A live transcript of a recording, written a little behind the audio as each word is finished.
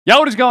Yo,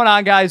 what is going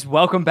on, guys?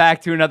 Welcome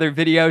back to another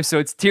video. So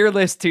it's Tier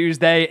List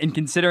Tuesday, and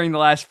considering the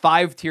last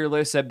 5 tier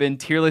lists have been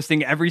tier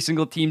listing every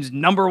single team's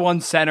number 1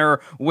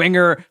 center,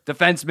 winger,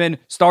 defenseman,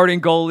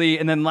 starting goalie,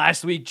 and then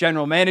last week,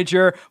 general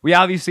manager, we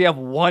obviously have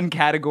one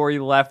category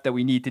left that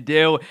we need to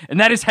do, and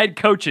that is head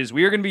coaches.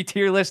 We are going to be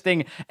tier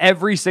listing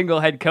every single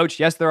head coach.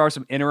 Yes, there are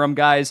some interim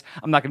guys.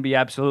 I'm not going to be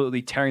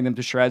absolutely tearing them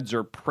to shreds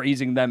or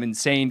praising them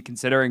insane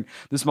considering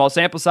the small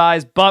sample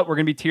size, but we're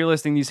going to be tier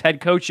listing these head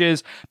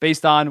coaches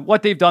based on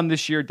what they've done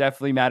this year.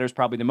 Definitely matters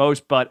probably the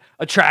most, but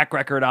a track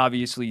record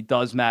obviously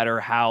does matter.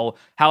 How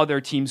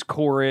their team's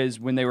core is,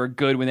 when they were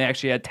good, when they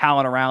actually had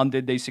talent around,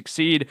 did they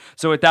succeed?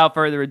 So without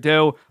further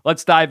ado,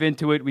 let's dive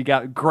into it. We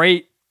got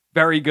great,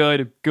 very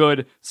good,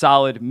 good,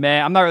 solid,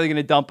 meh. I'm not really going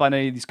to dump on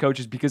any of these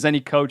coaches because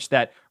any coach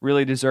that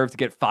really deserves to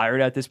get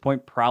fired at this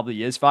point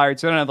probably is fired.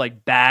 So I don't have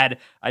like bad.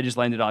 I just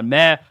landed on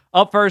meh.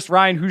 Up first,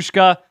 Ryan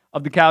Huska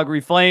of the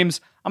Calgary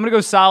Flames. I'm going to go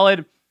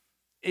solid.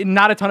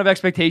 Not a ton of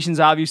expectations,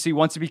 obviously.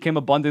 Once it became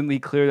abundantly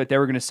clear that they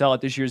were going to sell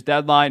at this year's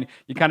deadline,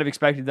 you kind of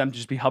expected them to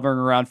just be hovering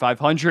around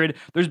 500.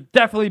 There's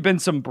definitely been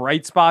some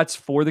bright spots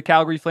for the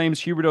Calgary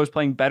Flames. Huberdeau is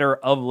playing better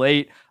of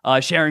late.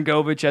 Sharon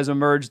Govich has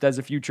emerged as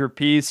a future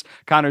piece.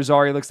 Connor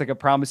Zary looks like a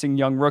promising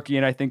young rookie,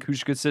 and I think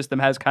Huska's system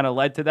has kind of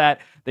led to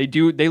that. They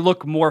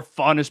look more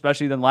fun,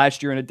 especially than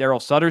last year in a Daryl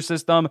Sutter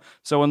system.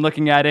 So when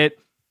looking at it,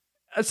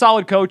 a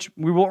solid coach.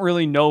 We won't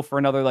really know for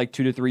another like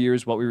 2 to 3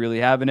 years what we really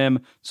have in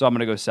him. So I'm going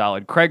to go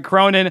solid. Craig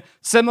Cronin,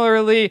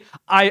 similarly,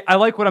 I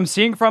like what I'm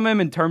seeing from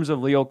him in terms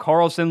of Leo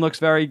Carlson looks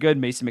very good.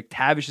 Mason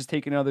McTavish has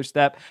taken another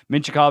step.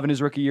 Minchikov in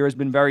his rookie year has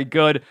been very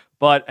good.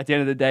 But at the end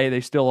of the day, they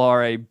still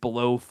are a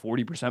below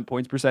 40%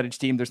 points percentage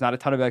team. There's not a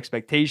ton of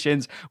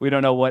expectations. We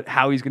don't know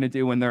how he's going to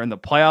do when they're in the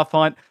playoff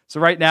hunt. So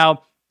right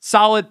now,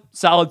 solid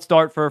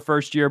start for a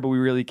first year, but we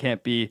really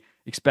can't be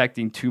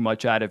expecting too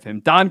much out of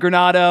him. Don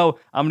Granato,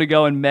 I'm going to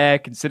go in meh,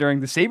 considering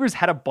the Sabres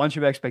had a bunch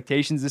of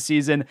expectations this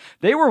season.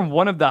 They were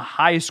one of the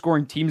highest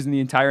scoring teams in the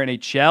entire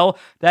NHL.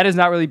 That has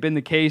not really been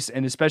the case,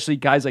 and especially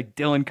guys like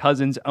Dylan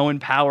Cousins, Owen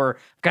Power,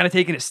 kind of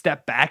taken a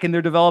step back in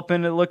their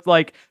development. It looked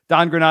like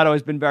Don Granato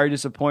has been very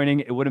disappointing.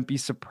 It wouldn't be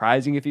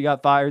surprising if he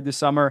got fired this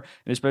summer,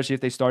 and especially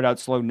if they start out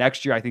slow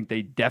next year, I think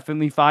they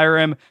definitely fire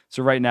him.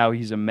 So right now,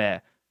 he's a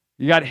meh.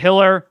 You got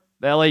Hiller,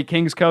 the LA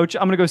Kings coach.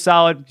 I'm going to go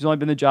solid. He's only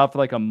been in the job for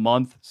like a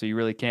month, so you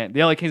really can't.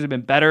 The LA Kings have been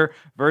better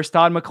versus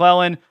Todd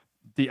McClellan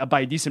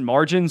by a decent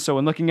margin. So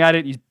when looking at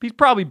it, he's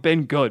probably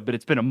been good, but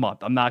it's been a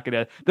month. I'm not going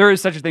to. There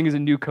is such a thing as a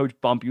new coach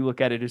bump. You look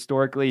at it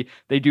historically,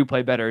 they do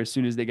play better as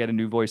soon as they get a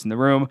new voice in the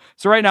room.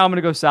 So right now, I'm going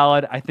to go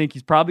solid. I think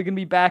he's probably going to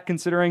be back,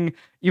 considering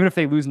even if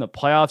they lose in the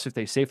playoffs, if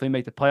they safely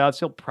make the playoffs,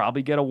 he'll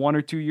probably get a 1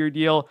 or 2 year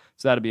deal.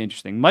 So that'll be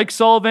interesting. Mike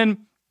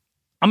Sullivan,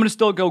 I'm going to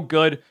still go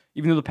good,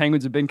 even though the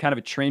Penguins have been kind of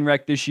a train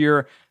wreck this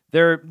year.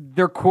 Their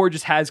core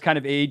just has kind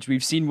of aged.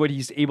 We've seen what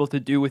he's able to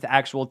do with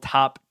actual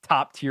top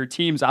tier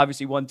teams.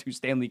 Obviously won 2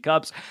 Stanley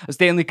Cups. A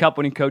Stanley Cup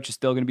winning coach is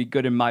still going to be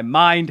good in my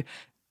mind.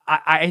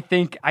 I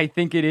think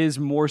it is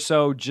more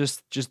so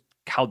just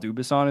Kyle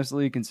Dubas,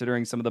 honestly,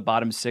 considering some of the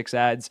bottom 6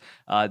 ads.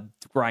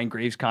 Ryan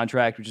Graves'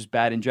 contract, which is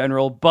bad in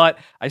general. But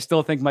I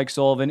still think Mike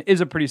Sullivan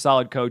is a pretty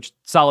solid coach.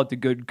 Solid to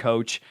good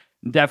coach.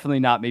 Definitely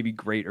not maybe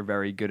great or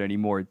very good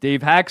anymore.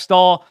 Dave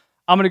Hackstall,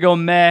 I'm going to go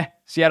meh.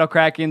 Seattle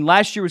Kraken.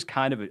 Last year was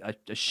kind of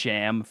a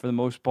sham for the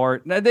most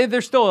part.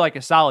 They're still like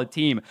a solid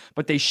team,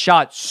 but they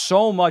shot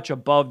so much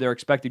above their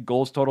expected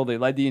goals total. They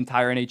led the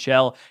entire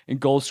NHL in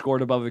goals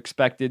scored above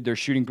expected. Their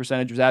shooting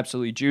percentage was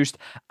absolutely juiced.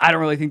 I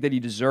don't really think that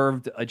he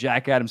deserved a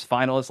Jack Adams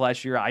finalist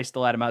last year. I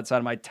still had him outside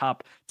of my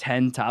top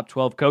 10, top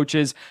 12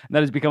 coaches, and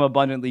that has become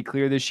abundantly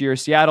clear this year.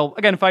 Seattle,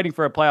 again, fighting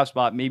for a playoff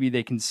spot. Maybe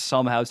they can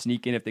somehow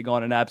sneak in if they go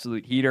on an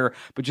absolute heater,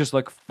 but just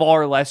look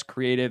far less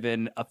creative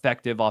and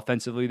effective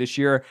offensively this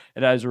year.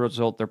 And as a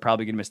result, they're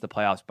probably going to miss the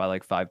playoffs by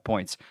like 5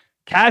 points.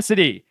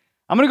 Cassidy,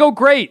 I'm going to go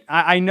great.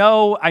 I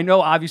know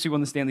obviously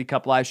won the Stanley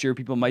Cup last year.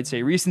 People might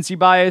say recency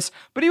bias,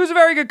 but he was a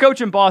very good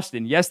coach in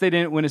Boston. Yes, they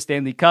didn't win a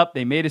Stanley Cup.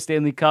 They made a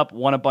Stanley Cup,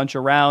 won a bunch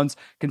of rounds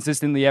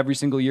consistently every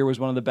single year, was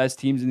one of the best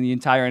teams in the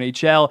entire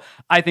NHL.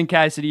 I think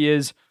Cassidy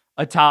is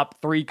a top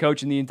 3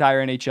 coach in the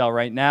entire NHL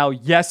right now.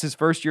 Yes, his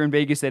first year in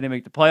Vegas, they didn't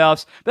make the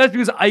playoffs. But that's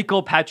because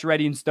Eichel,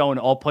 Pacioretty, and Stone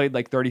all played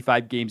like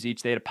 35 games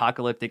each. They had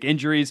apocalyptic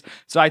injuries.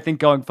 So I think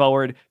going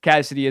forward,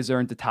 Cassidy has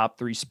earned the top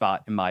 3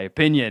 spot, in my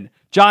opinion.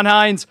 John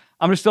Hines,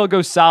 I'm going to still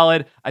go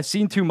solid. I've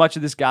seen too much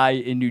of this guy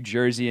in New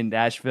Jersey and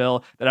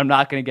Nashville that I'm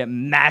not going to get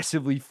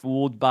massively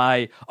fooled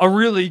by a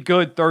really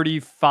good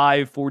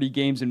 35, 40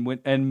 games in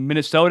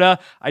Minnesota.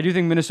 I do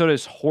think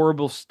Minnesota's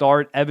horrible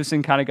start.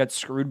 Evason kind of got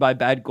screwed by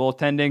bad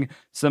goaltending,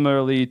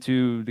 similarly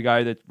to the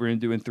guy that we're going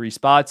to do in 3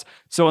 spots.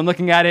 So in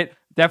looking at it,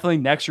 definitely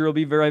next year will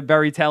be very,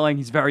 very telling.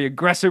 He's very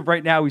aggressive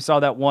right now. We saw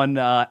that one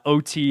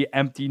OT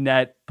empty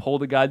net pull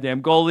the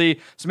goddamn goalie.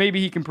 So maybe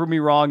he can prove me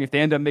wrong. If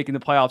they end up making the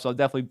playoffs, I'll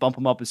definitely bump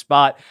him up a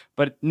spot.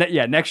 But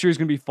yeah, next year is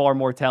going to be far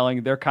more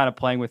telling. They're kind of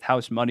playing with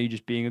house money,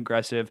 just being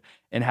aggressive,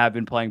 and have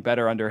been playing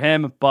better under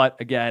him. But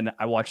again,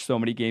 I watched so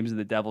many games of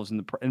the Devils and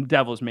the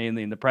Devils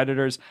mainly and the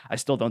Predators. I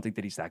still don't think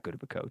that he's that good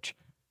of a coach.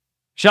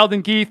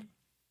 Sheldon Keefe,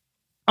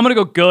 I'm going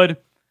to go good.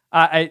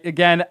 I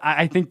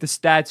think the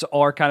stats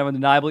are kind of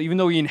undeniable. Even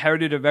though he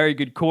inherited a very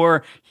good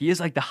core, he is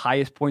like the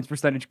highest points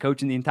percentage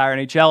coach in the entire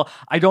NHL.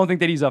 I don't think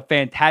that he's a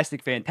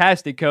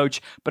fantastic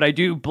coach, but I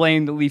do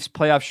blame the Leafs'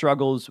 playoff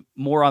struggles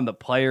more on the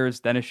players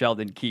than a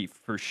Sheldon Keefe,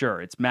 for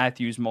sure. It's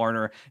Matthews,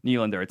 Marner,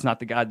 Nylander. It's not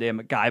the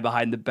goddamn guy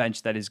behind the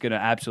bench that is going to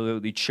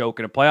absolutely choke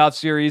in a playoff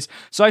series.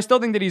 So I still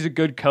think that he's a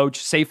good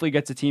coach, safely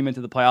gets a team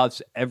into the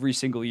playoffs every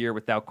single year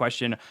without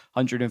question,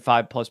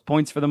 105 plus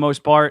points for the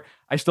most part.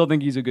 I still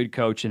think he's a good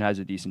coach and has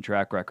a decent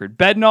track record.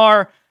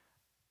 Bednar,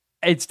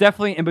 it's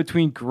definitely in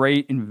between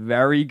great and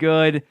very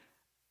good.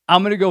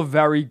 I'm going to go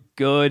very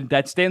good.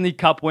 That Stanley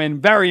Cup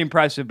win, very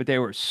impressive, but they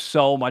were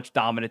so much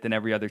dominant than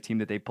every other team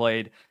that they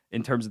played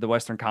in terms of the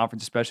Western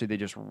Conference, especially. They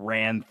just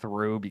ran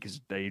through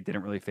because they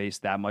didn't really face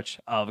that much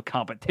of a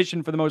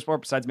competition for the most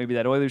part, besides maybe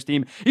that Oilers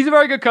team. He's a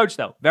very good coach,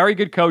 though. Very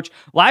good coach.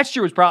 Last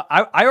year was probably,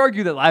 I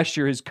argue that last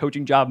year his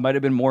coaching job might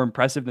have been more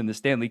impressive than the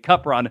Stanley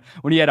Cup run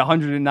when he had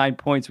 109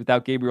 points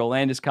without Gabriel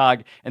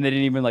Landeskog, and they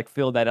didn't even like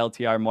fill that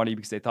LTR money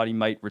because they thought he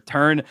might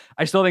return.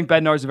 I still think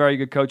Bednar is a very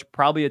good coach,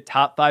 probably a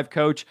top 5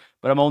 coach,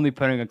 but I'm only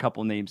putting a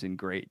couple names in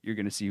great. You're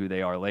going to see who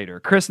they are later.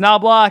 Chris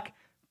Knobloch,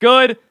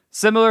 good.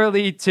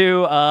 Similarly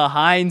to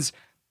Hines,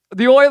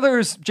 the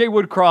Oilers, Jay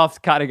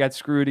Woodcroft kind of got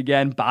screwed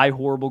again by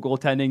horrible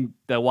goaltending.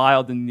 The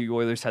Wild and the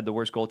Oilers had the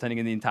worst goaltending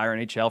in the entire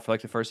NHL for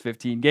like the first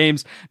 15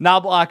 games.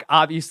 Knobloch,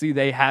 obviously,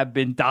 they have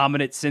been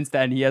dominant since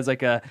then. He has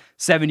like a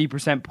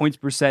 70% points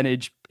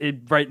percentage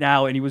right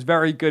now, and he was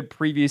very good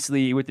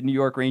previously with the New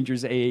York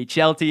Rangers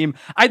AHL team.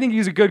 I think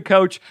he's a good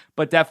coach,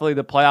 but definitely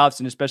the playoffs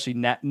and especially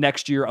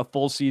next year, a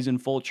full season,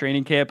 full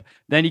training camp,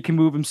 then he can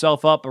move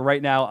himself up. But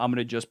right now, I'm going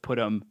to just put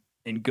him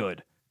in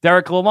good.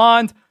 Derek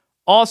Lalonde,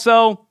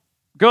 also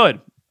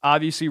good.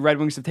 Obviously, Red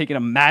Wings have taken a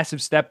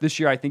massive step this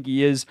year. I think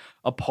he is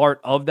a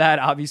part of that.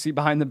 Obviously,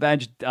 behind the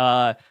bench,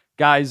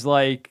 guys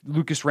like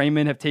Lucas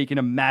Raymond have taken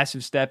a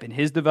massive step in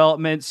his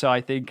development. So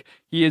I think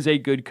he is a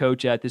good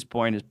coach at this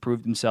point, has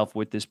proved himself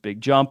with this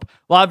big jump.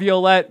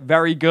 Laviolette,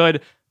 very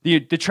good. The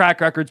track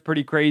record's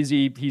pretty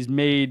crazy. He's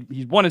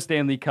won a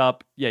Stanley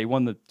Cup. Yeah, he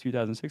won the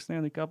 2006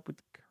 Stanley Cup with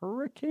the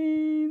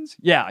Hurricanes.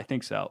 Yeah, I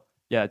think so.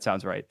 Yeah, it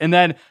sounds right. And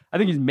then I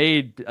think he's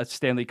made a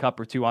Stanley Cup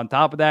or 2 on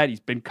top of that.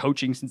 He's been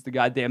coaching since the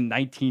goddamn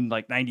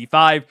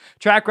 95.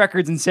 Track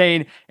record's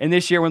insane. And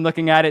this year, when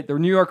looking at it, the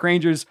New York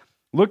Rangers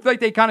looked like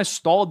they kind of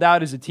stalled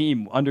out as a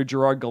team under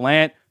Gerard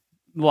Gallant.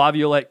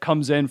 Laviolette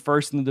comes in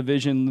first in the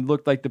division. It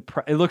looks like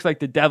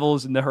the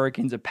Devils and the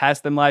Hurricanes have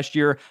passed them last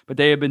year, but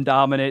they have been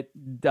dominant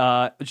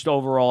just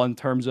overall in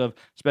terms of,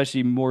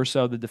 especially more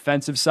so the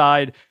defensive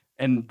side.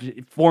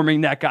 And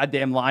forming that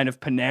goddamn line of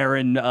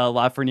Panarin,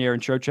 Lafreniere,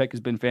 and Trocheck has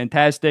been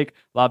fantastic.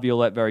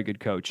 Laviolette, very good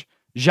coach.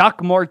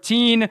 Jacques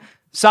Martin,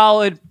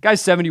 solid. Guy's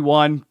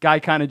 71. Guy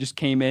kind of just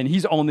came in.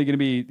 He's definitely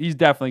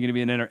going to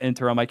be an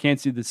interim. I can't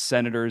see the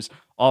Senators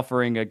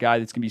offering a guy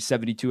that's going to be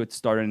 72 at the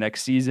start of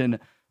next season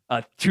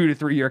a 2 to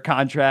 3 year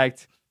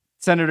contract.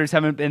 Senators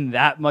haven't been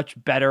that much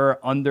better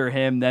under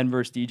him than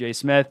versus DJ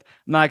Smith.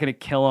 I'm not going to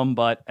kill him,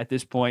 but at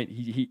this point,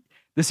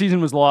 the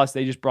season was lost.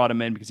 They just brought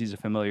him in because he's a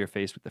familiar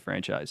face with the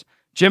franchise.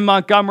 Jim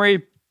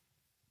Montgomery,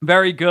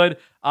 very good.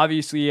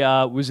 Obviously,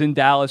 was in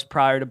Dallas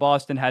prior to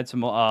Boston. Had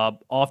some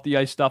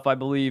off-the-ice stuff, I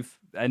believe.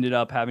 Ended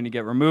up having to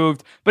get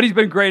removed. But he's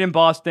been great in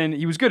Boston.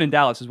 He was good in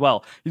Dallas as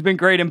well. He's been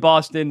great in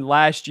Boston.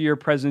 Last year,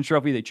 President's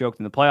Trophy, they choked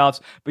in the playoffs.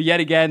 But yet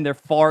again, they're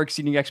far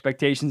exceeding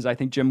expectations. I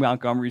think Jim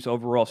Montgomery's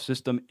overall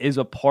system is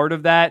a part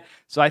of that.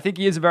 So I think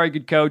he is a very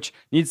good coach.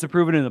 Needs to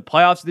prove it in the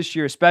playoffs this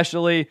year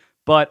especially.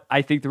 But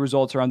I think the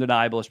results are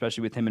undeniable,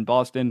 especially with him in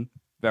Boston.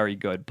 Very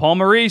good. Paul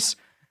Maurice,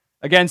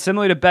 again,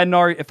 similar to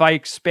Bednar, if I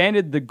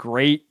expanded the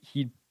great,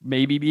 he'd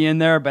maybe be in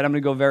there, but I'm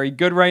going to go very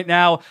good right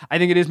now. I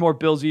think it is more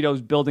Bill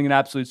Zito's building an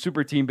absolute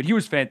super team, but he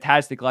was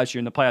fantastic last year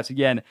in the playoffs.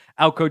 Again,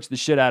 outcoached the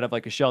shit out of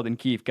like a Sheldon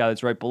Keefe, guy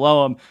that's right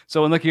below him.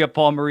 So when looking at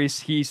Paul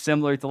Maurice, he's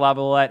similar to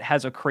Laviolette,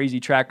 has a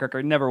crazy track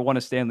record, never won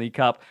a Stanley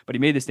Cup, but he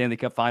made the Stanley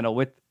Cup final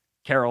with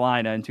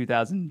Carolina in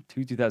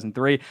 2002,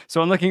 2003.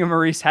 So in looking at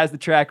Maurice, has the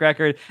track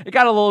record. It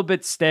got a little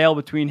bit stale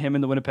between him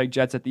and the Winnipeg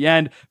Jets at the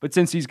end, but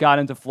since he's got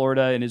into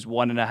Florida in his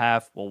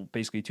 1.5,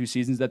 basically 2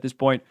 seasons at this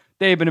point,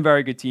 they've been a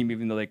very good team,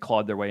 even though they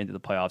clawed their way into the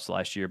playoffs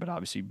last year, but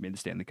obviously made the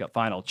Stanley Cup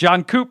final.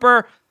 John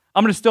Cooper,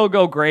 I'm going to still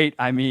go great.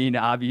 I mean,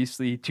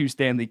 obviously, 2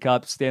 Stanley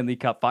Cups,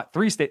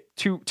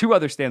 two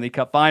other Stanley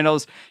Cup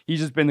finals. He's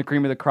just been the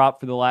cream of the crop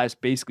for the last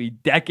basically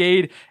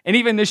decade. And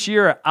even this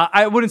year,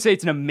 I wouldn't say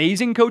it's an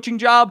amazing coaching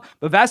job,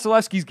 but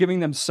Vasilevsky's giving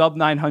them sub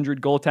 900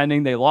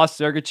 goaltending. They lost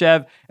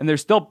Sergachev, and they're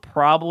still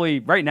probably,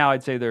 right now,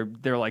 I'd say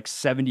they're like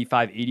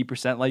 75,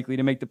 80% likely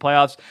to make the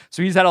playoffs.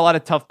 So he's had a lot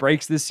of tough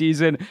breaks this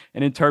season.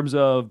 And in terms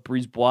of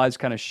Brise Bois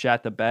kind of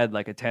shat the bed,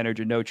 like a Tanner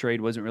Jeannot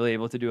trade, wasn't really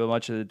able to do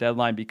much of the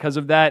deadline because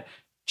of that.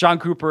 John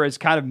Cooper has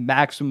kind of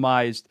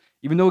maximized,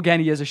 even though, again,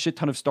 he has a shit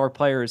ton of star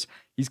players,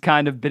 he's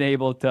kind of been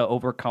able to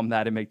overcome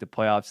that and make the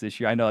playoffs this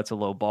year. I know it's a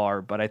low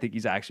bar, but I think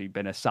he's actually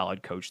been a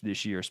solid coach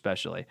this year,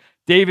 especially.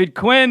 David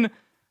Quinn,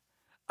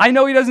 I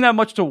know he doesn't have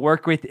much to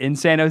work with in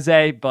San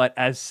Jose, but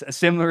as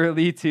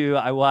similarly to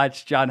I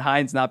watched John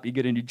Hines not be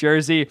good in New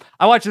Jersey,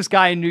 I watched this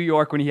guy in New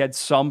York when he had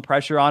some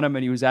pressure on him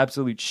and he was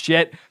absolute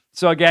shit.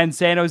 So again,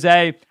 San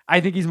Jose, I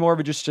think he's more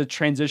of just a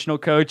transitional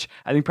coach.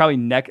 I think probably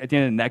at the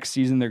end of next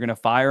season, they're going to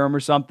fire him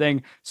or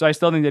something. So I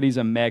still think that he's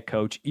a mad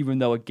coach, even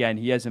though, again,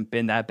 he hasn't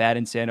been that bad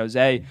in San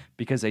Jose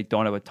because they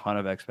don't have a ton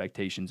of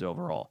expectations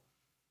overall.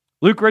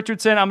 Luke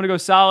Richardson, I'm going to go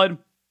solid.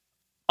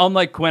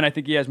 Unlike Quinn, I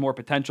think he has more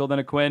potential than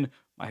a Quinn.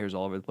 My hair's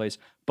all over the place.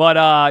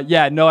 But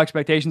yeah, no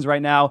expectations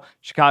right now.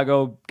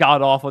 Chicago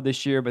got awful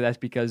this year, but that's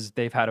because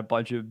they've had a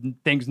bunch of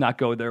things not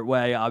go their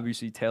way.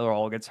 Obviously, Taylor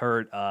Hall gets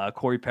hurt.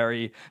 Corey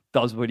Perry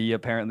does what he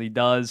apparently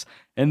does.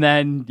 And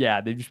then, yeah,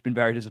 they've just been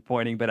very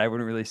disappointing, but I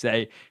wouldn't really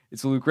say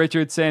it's Luke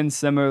Richardson.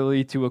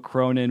 Similarly to a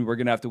Cronin, we're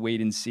going to have to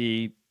wait and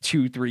see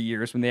 2-3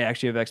 years when they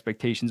actually have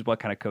expectations what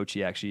kind of coach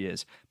he actually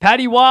is.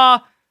 Patty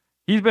Waugh,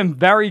 he's been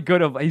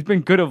good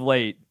of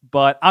late,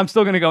 but I'm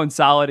still going to go in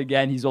solid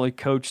again. He's only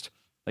coached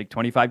like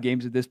 25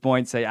 games at this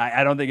point.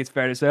 I don't think it's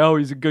fair to say, oh,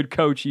 he's a good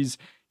coach. He's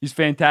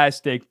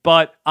fantastic.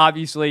 But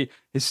obviously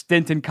his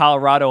stint in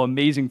Colorado,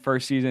 amazing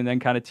first season, then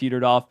kind of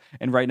teetered off.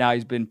 And right now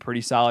he's been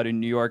pretty solid in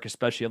New York,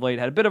 especially of late.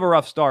 Had a bit of a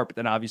rough start, but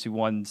then obviously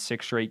won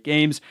 6 straight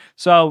games.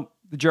 So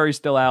the jury's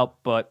still out,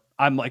 but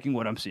I'm liking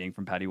what I'm seeing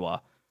from Patty Waugh.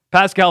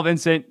 Pascal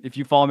Vincent, if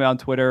you follow me on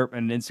Twitter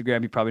and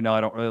Instagram, you probably know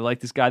I don't really like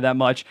this guy that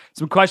much.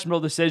 Some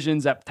questionable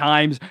decisions at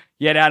times.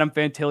 He had Adam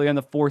Fantilli on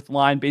the 4th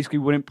line, basically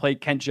wouldn't play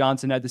Kent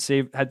Johnson, had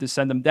to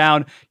send him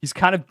down. He's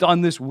kind of done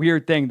this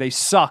weird thing. They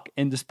suck,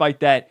 and despite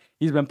that,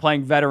 he's been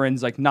playing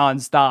veterans like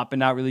nonstop and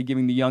not really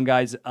giving the young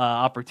guys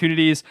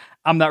opportunities.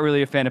 I'm not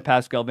really a fan of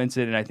Pascal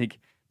Vincent, and I think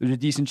there's a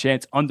decent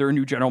chance under a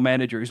new general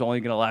manager he's only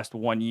going to last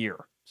 1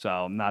 year. So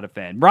I'm not a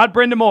fan. Rod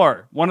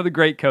Brind'Amour, one of the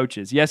great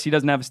coaches. Yes, he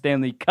doesn't have a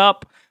Stanley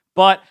Cup,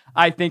 but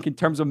I think in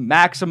terms of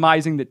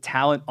maximizing the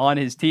talent on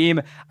his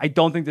team, I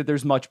don't think that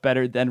there's much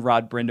better than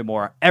Rod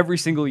Brind'Amour. Every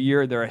single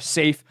year, they're a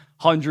safe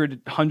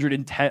 100,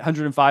 110,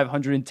 105,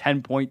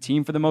 110 point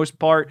team for the most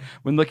part.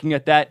 When looking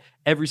at that,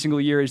 every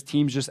single year, his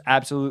teams just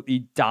absolutely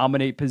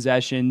dominate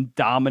possession,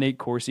 dominate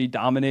Corsi,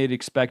 dominate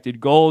expected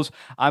goals.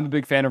 I'm a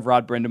big fan of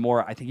Rod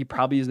Brind'Amour. I think he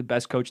probably is the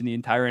best coach in the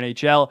entire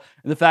NHL.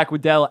 And the fact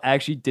Waddell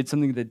actually did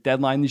something at the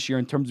deadline this year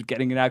in terms of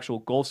getting an actual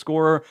goal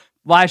scorer.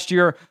 Last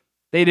year,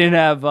 they didn't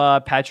have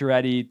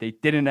Pacioretty. They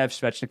didn't have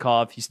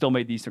Svechnikov. He still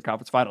made the Eastern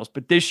Conference Finals.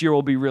 But this year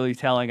will be really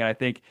telling, and I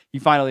think he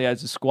finally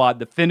has the squad,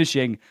 the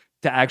finishing,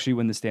 to actually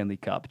win the Stanley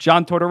Cup.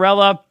 John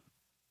Tortorella,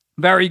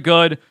 very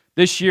good.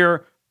 This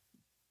year,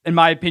 in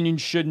my opinion,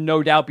 should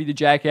no doubt be the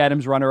Jack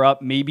Adams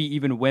runner-up, maybe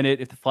even win it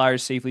if the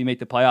Flyers safely make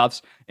the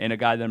playoffs, and a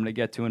guy that I'm going to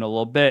get to in a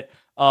little bit.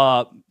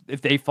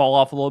 If they fall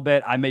off a little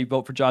bit, I may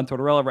vote for John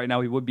Tortorella. Right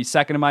now, he would be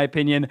second in my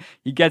opinion.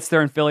 He gets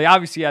there in Philly.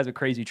 Obviously, he has a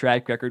crazy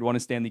track record. Won a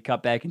Stanley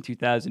Cup back in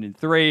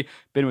 2003.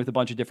 Been with a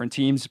bunch of different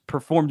teams.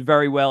 Performed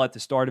very well at the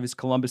start of his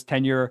Columbus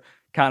tenure.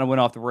 Kind of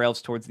went off the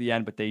rails towards the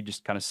end, but they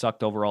just kind of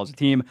sucked overall as a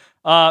team.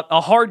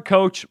 A hard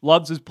coach.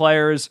 Loves his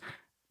players.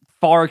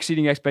 Far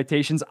exceeding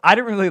expectations. I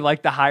didn't really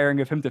like the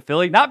hiring of him to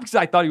Philly. Not because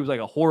I thought he was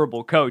like a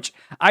horrible coach.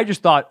 I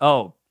just thought,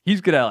 oh, he's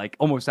going to like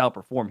almost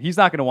outperform. He's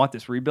not going to want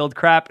this rebuild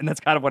crap. And that's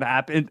kind of what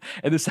happened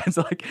in the sense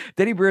of like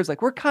Denny Breer's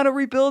like, we're kind of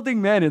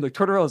rebuilding, man. And like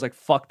Tortorella's like,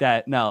 fuck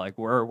that. No, like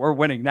we're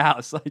winning now.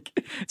 It's like,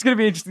 it's going to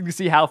be interesting to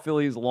see how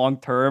Philly is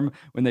long-term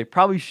when they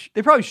probably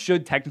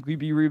should technically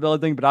be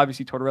rebuilding, but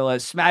obviously Tortorella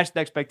has smashed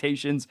the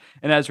expectations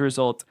and as a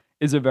result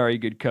is a very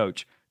good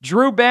coach.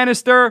 Drew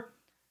Bannister,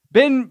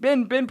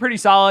 been pretty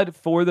solid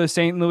for the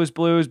St. Louis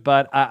Blues,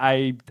 but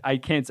I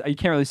can't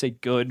really say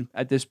good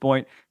at this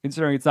point,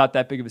 considering it's not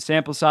that big of a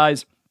sample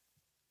size.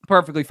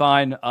 Perfectly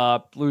fine.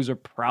 Blues are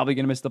probably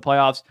going to miss the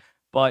playoffs,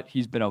 but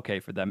he's been okay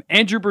for them.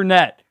 Andrew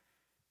Brunette,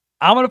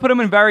 I'm going to put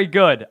him in very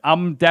good.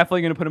 I'm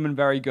definitely going to put him in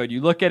very good.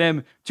 You look at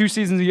him 2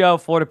 seasons ago,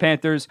 Florida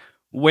Panthers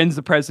wins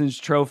the President's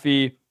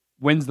Trophy,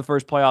 wins the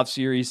first playoff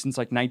series since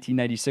like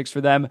 1996 for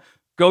them,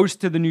 goes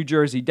to the New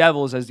Jersey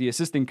Devils as the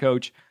assistant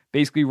coach,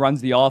 basically runs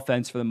the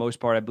offense for the most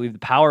part. I believe the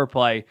power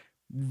play.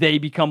 They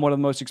become one of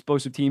the most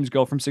explosive teams,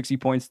 go from 60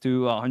 points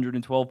to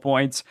 112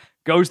 points,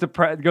 goes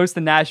to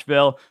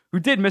Nashville, who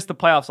did miss the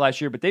playoffs last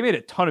year, but they made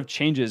a ton of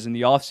changes in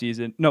the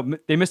offseason. No,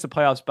 they missed the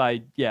playoffs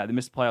by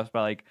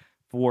like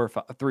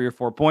 3 or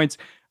 4 points.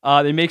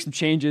 They make some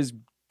changes,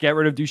 get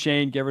rid of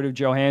Duchesne, get rid of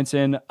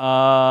Johansson.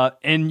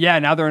 And yeah,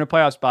 now they're in a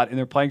playoff spot and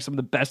they're playing some of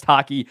the best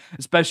hockey,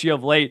 especially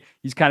of late.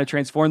 He's kind of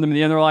transformed them.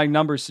 The underlying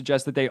numbers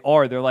suggest that they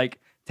are. They're like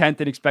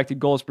 10th in expected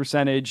goals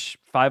percentage,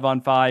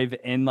 5-on-5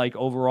 in like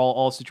overall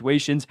all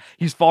situations.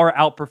 He's far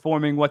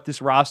outperforming what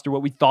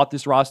we thought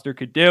this roster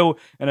could do.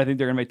 And I think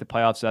they're going to make the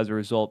playoffs as a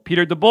result.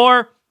 Peter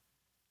DeBoer,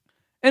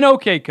 an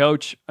okay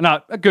coach,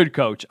 not a good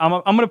coach. I'm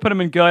going to put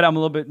him in good. I'm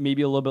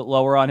maybe a little bit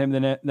lower on him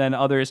than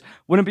others.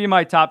 Wouldn't be in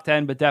my top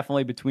 10, but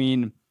definitely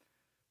between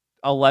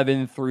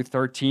 11 through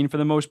 13 for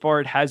the most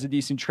part. Has a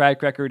decent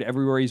track record.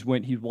 Everywhere he's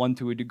won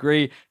to a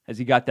degree. Has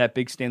he got that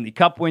big Stanley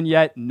Cup win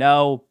yet?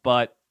 No,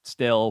 but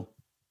still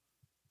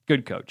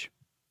good coach.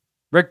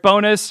 Rick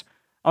Bowness,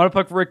 I'm going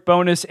to put Rick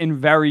Bowness in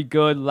very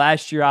good.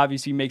 Last year,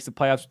 obviously, makes the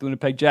playoffs with the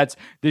Winnipeg Jets.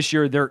 This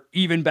year, they're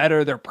even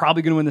better. They're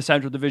probably going to win the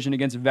Central Division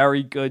against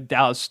very good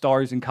Dallas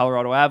Stars and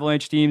Colorado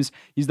Avalanche teams.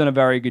 He's done a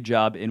very good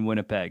job in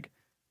Winnipeg.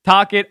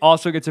 Tocchet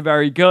also gets a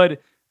very good.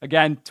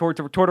 Again,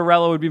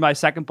 Tortorella would be my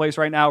second place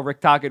right now. Rick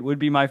Tocchet would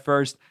be my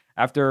first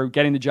after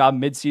getting the job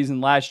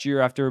midseason last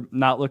year, after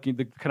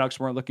the Canucks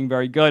weren't looking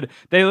very good.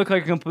 They look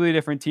like a completely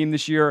different team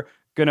this year.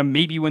 Going to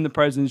maybe win the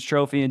President's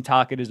Trophy, and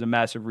Tocchet is a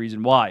massive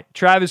reason why.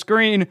 Travis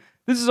Green,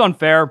 this is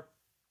unfair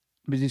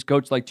because he's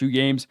coached like 2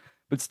 games,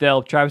 but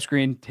still, Travis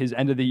Green, his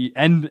end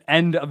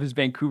of his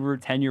Vancouver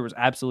tenure was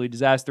absolutely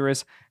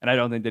disastrous, and I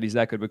don't think that he's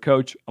that good of a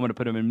coach. I'm going to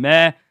put him in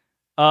meh.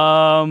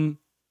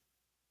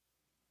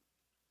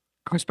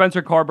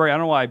 Spencer Carberry, I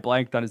don't know why I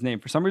blanked on his name.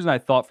 For some reason, I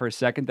thought for a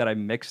second that I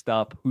mixed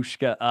up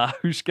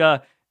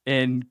Hushka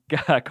and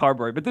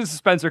Carberry, but this is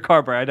Spencer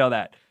Carberry. I know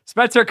that.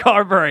 Spencer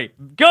Carberry,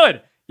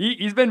 good.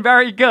 He's been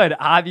very good.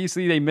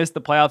 Obviously, they missed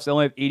the playoffs. They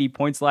only have 80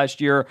 points last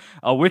year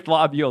with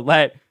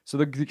Laviolette. So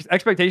the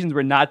expectations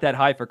were not that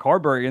high for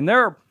Carberry. And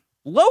they're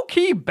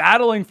low-key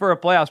battling for a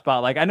playoff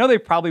spot. Like, I know they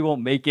probably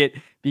won't make it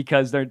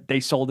because they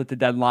sold at the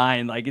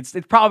deadline. Like, it's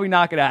probably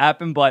not going to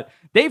happen. But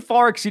they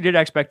far exceeded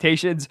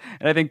expectations.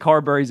 And I think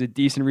Carberry's a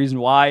decent reason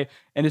why.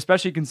 And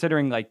especially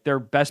considering, like, their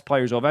best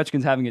players,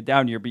 Ovechkin's having a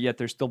down year, but yet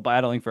they're still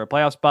battling for a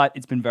playoff spot.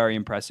 It's been very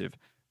impressive.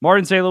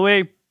 Martin St.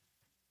 Louis,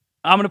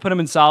 I'm going to put him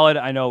in solid.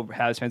 I know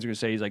Habs fans are going to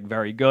say he's like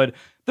very good.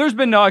 There's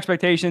been no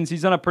expectations.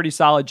 He's done a pretty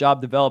solid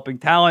job developing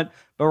talent.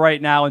 But right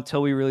now,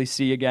 until we really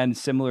see, again,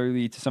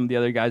 similarly to some of the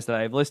other guys that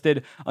I've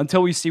listed,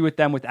 until we see with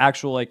them with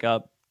actual like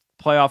a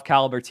playoff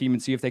caliber team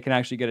and see if they can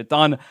actually get it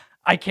done,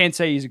 I can't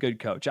say he's a good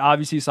coach.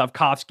 Obviously,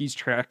 Slavkovsky's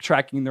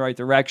tracking in the right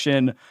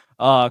direction.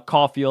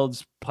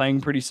 Caulfield's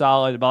playing pretty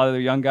solid. A lot of the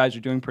young guys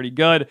are doing pretty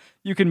good.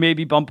 You can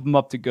maybe bump him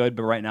up to good,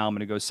 but right now I'm going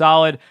to go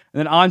solid. And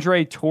then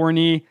Andre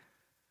Tourigny,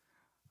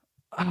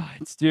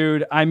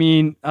 dude, I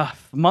mean, a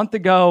month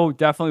ago,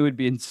 definitely would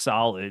be in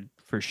solid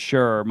for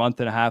sure. A month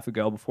and a half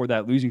ago before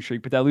that losing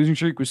streak. But that losing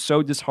streak was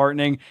so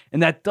disheartening.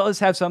 And that does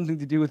have something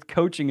to do with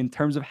coaching in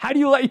terms of how do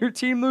you let your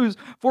team lose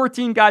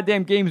 14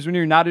 goddamn games when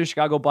you're not a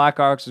Chicago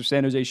Blackhawks or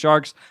San Jose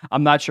Sharks?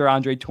 I'm not sure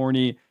Andre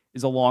Tourigny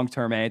is a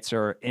long-term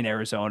answer in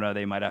Arizona.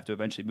 They might have to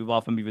eventually move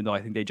off him, even though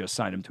I think they just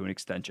signed him to an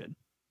extension.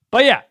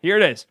 But yeah, here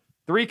it is.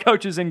 3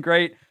 coaches in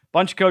great.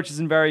 Bunch of coaches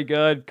in very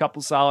good,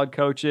 couple solid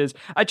coaches.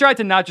 I tried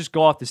to not just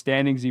go off the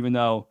standings, even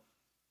though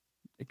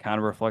it kind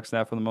of reflects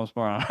that for the most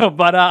part.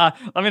 But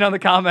let me know in the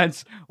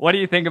comments, what do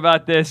you think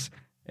about this?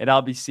 And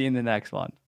I'll be seeing the next one.